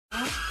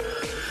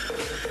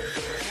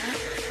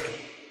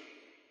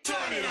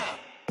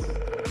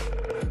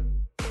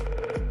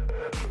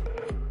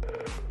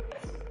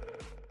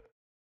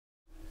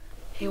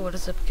What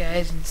is up,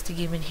 guys?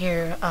 InstaGamin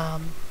here.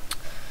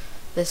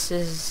 This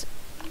is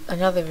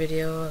another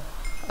video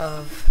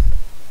of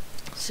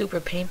Super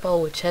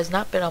Paintball, which has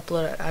not been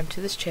uploaded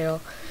onto this channel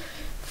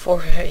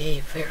for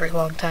a very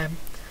long time.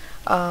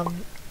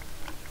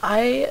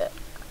 I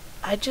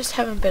just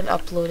haven't been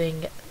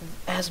uploading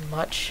as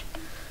much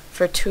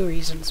for two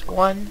reasons.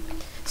 One,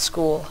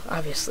 school,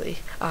 obviously.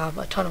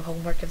 A ton of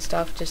homework and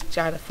stuff, just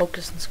trying to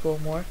focus in school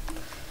more.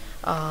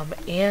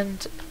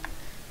 And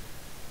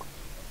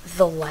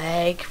the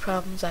lag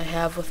problems I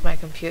have with my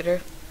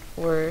computer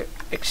were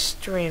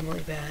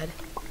extremely bad.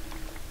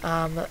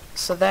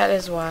 So that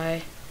is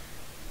why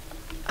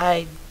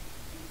I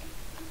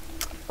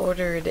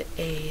ordered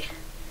a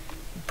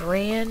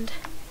brand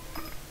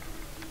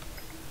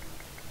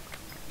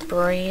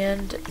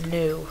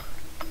new.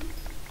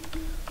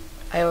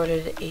 I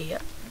ordered a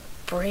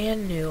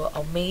brand new,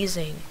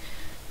 amazing,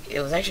 it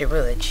was actually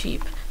really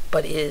cheap,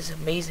 but it is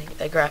amazing,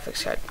 a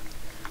graphics card.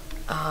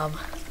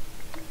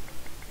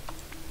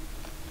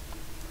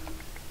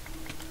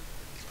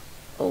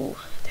 Oh,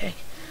 dang.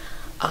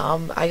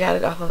 I got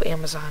it off of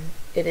Amazon.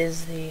 It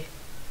is the,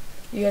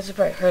 you guys have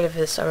probably heard of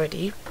this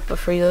already, but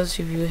for those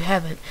of you who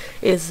haven't,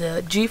 it is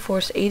the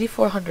GeForce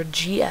 8400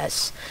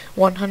 GS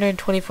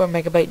 124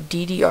 megabyte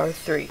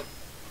DDR3.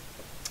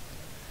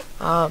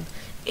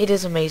 It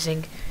is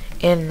amazing,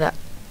 and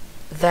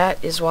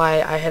that is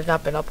why I have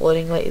not been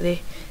uploading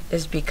lately,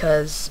 is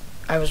because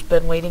I was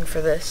been waiting for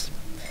this,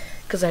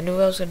 because I knew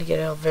I was going to get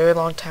it a very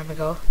long time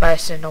ago, but I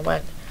just didn't know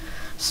when.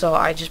 So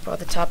I just brought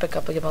the topic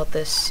up about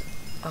this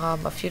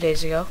a few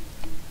days ago,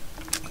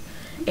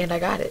 and I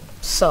got it.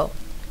 So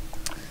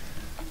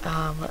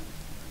I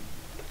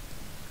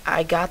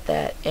got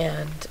that,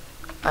 and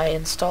I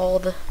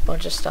installed a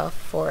bunch of stuff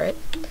for it,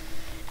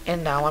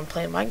 and now I'm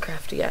playing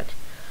Minecraft again.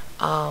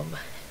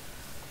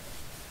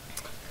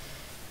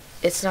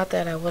 It's not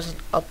that I wasn't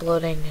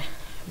uploading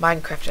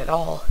Minecraft at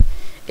all.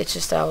 It's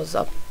just that I was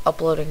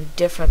uploading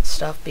different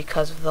stuff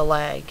because of the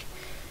lag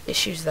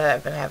issues that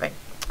I've been having.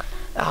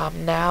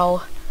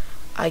 Now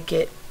I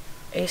get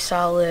a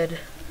solid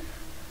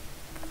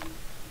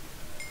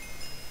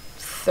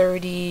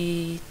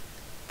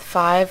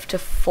 35 to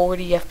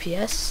 40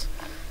 FPS.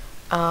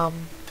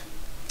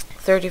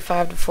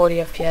 35 to 40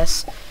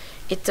 FPS.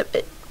 It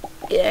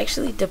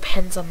actually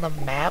depends on the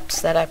maps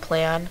that I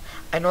play on.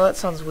 I know that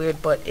sounds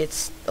weird, but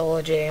it's a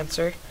legit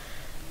answer,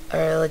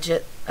 or a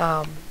legit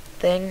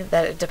thing,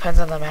 that it depends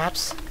on the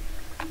maps,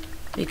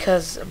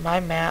 because my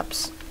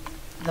maps,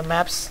 the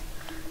maps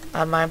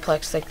on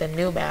Mineplex, like the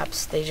new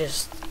maps, I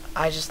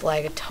just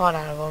lag a ton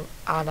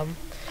on them.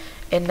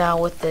 And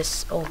now with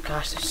this, oh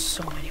gosh, there's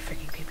so many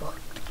freaking people.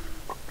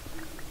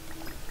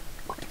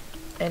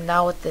 And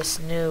now with this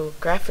new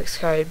graphics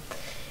card,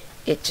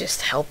 it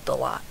just helped a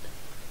lot.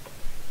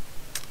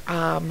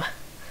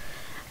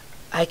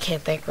 I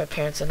can't thank my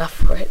parents enough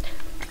for it.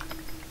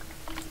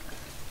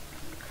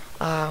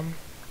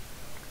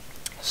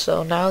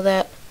 So now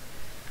that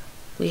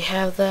we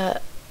have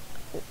that,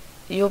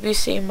 you'll be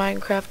seeing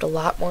Minecraft a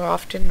lot more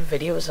often,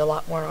 videos a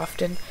lot more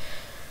often.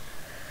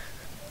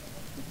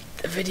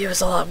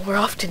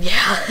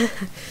 Yeah.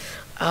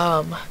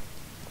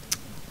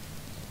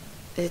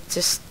 It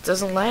just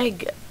doesn't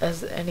lag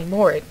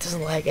anymore. It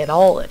doesn't lag at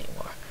all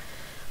anymore.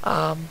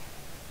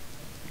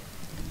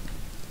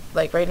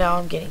 Like right now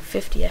I'm getting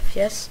 50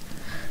 FPS.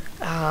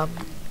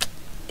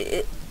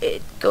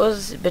 It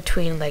goes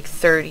between like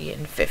 30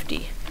 and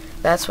 50.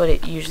 That's what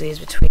it usually is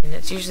between.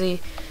 It's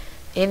usually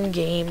in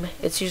game,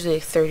 it's usually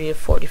like 30 to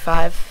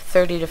 45.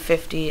 30 to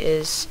 50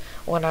 is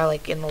when I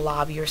like in the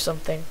lobby or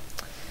something.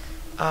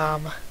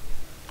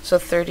 So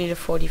 30 to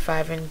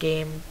 45 in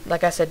game,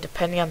 like I said,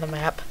 depending on the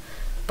map,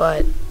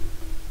 but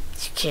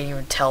you can't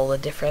even tell the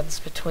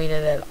difference between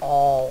it at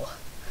all.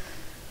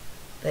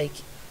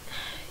 Like,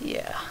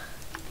 yeah.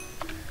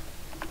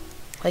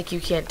 Like,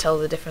 you can't tell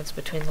the difference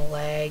between the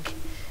lag,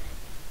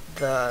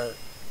 the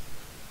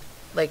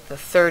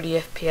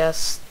 30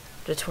 FPS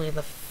between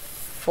the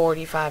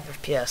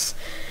 45 FPS.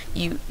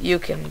 You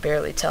can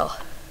barely tell.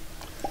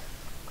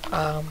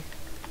 I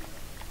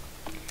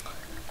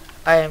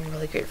am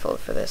really grateful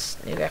for this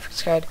new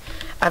graphics card.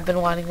 I've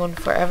been wanting one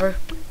forever,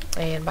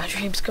 and my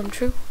dreams come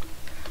true.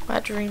 My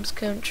dreams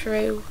come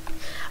true.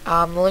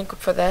 The link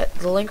for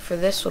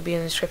this will be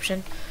in the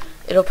description.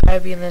 It'll probably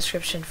be in the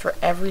description for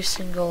every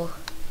single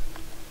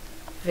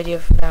video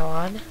from now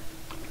on.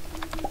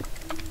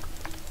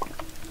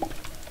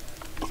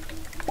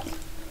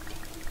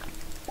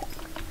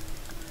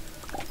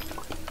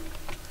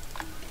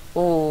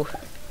 Ooh,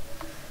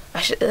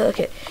 I should,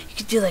 okay, you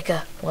could do like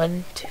a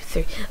 1, 2,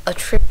 3, a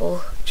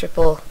triple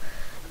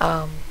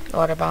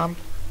water bomb.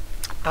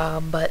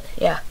 But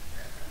yeah,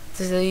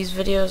 these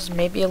videos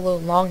may be a little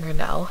longer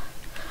now.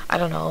 I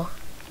don't know,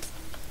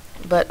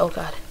 but oh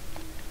god.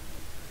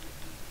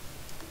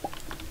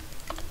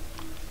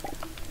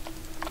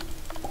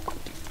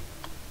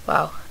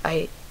 Wow,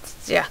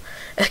 yeah,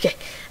 okay,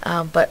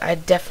 but I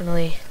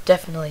definitely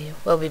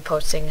will be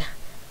posting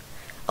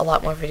a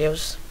lot more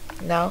videos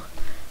now,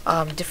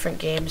 different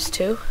games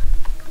too,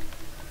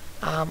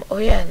 Oh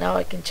yeah, now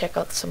I can check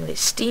out some of these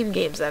Steam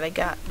games that I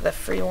got, the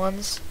free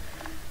ones,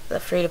 the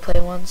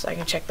free-to-play ones. I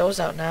can check those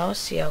out now,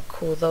 see how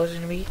cool those are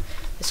gonna be.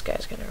 This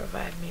guy's gonna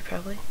revive me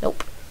probably.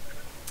 Nope.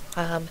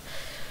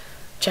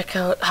 Check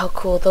out how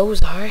cool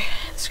those are.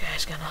 This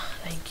guy's gonna.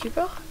 Thank you,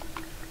 bro.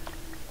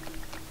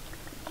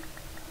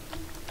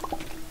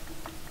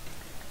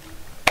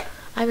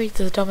 I make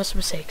the dumbest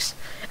mistakes.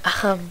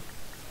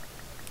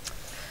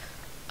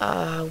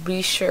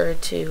 Be sure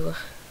to.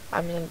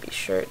 I'm gonna be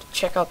sure to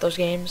check out those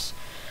games.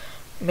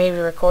 Maybe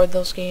record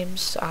those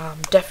games.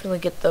 Definitely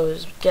get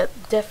those.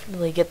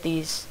 Definitely get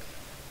these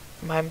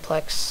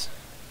Mineplex,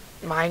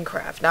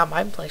 Minecraft, not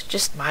Mineplex,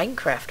 just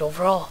Minecraft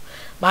overall.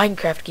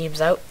 Minecraft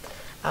games out.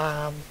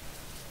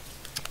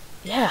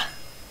 Yeah.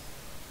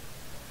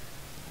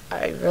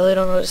 I really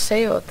don't know what to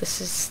say about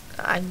this.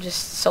 I'm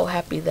just so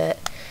happy that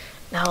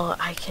now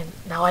I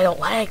don't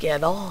lag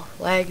at all.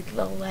 No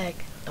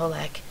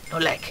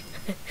lag.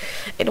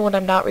 And when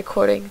I'm not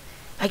recording,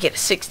 I get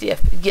 50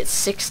 to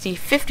 60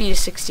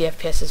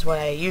 FPS is what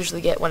I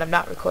usually get when I'm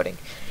not recording.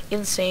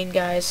 Insane,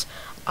 guys.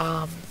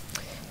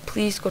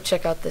 Please go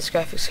check out this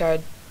graphics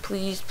card.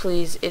 Please,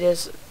 it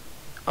is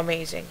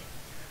amazing.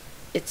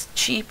 It's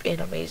cheap and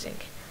amazing.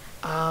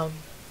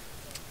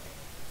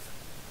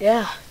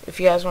 Yeah, if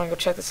you guys want to go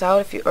check this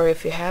out, if you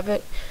have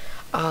it,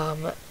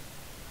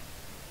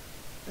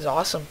 it's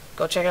awesome.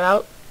 Go check it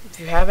out. If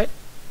you have it,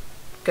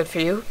 good for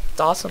you.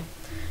 It's awesome.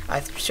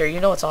 I'm sure you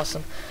know it's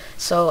awesome.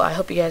 So I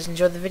hope you guys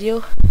enjoyed the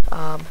video.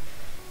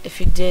 If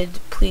you did,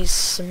 please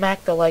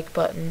smack the like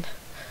button.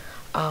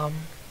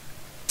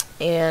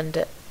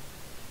 And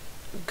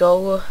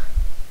go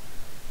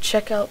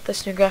check out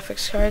this new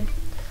graphics card.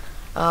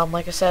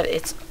 Like I said,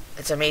 it's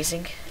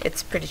amazing.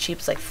 It's pretty cheap.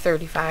 It's like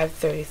 $33,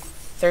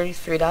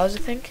 I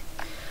think.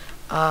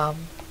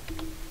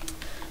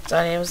 It's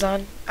on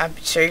Amazon. I'm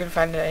sure you can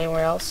find it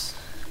anywhere else.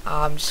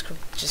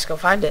 Just go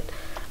find it.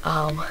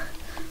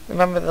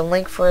 Remember, the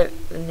link for it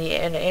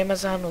in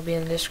Amazon will be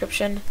in the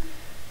description.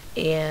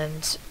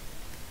 And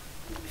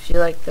if you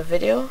like the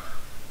video,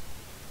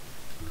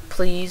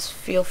 please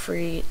feel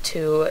free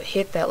to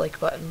hit that like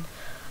button.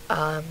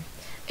 And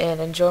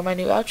enjoy my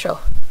new outro.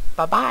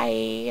 Bye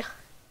bye.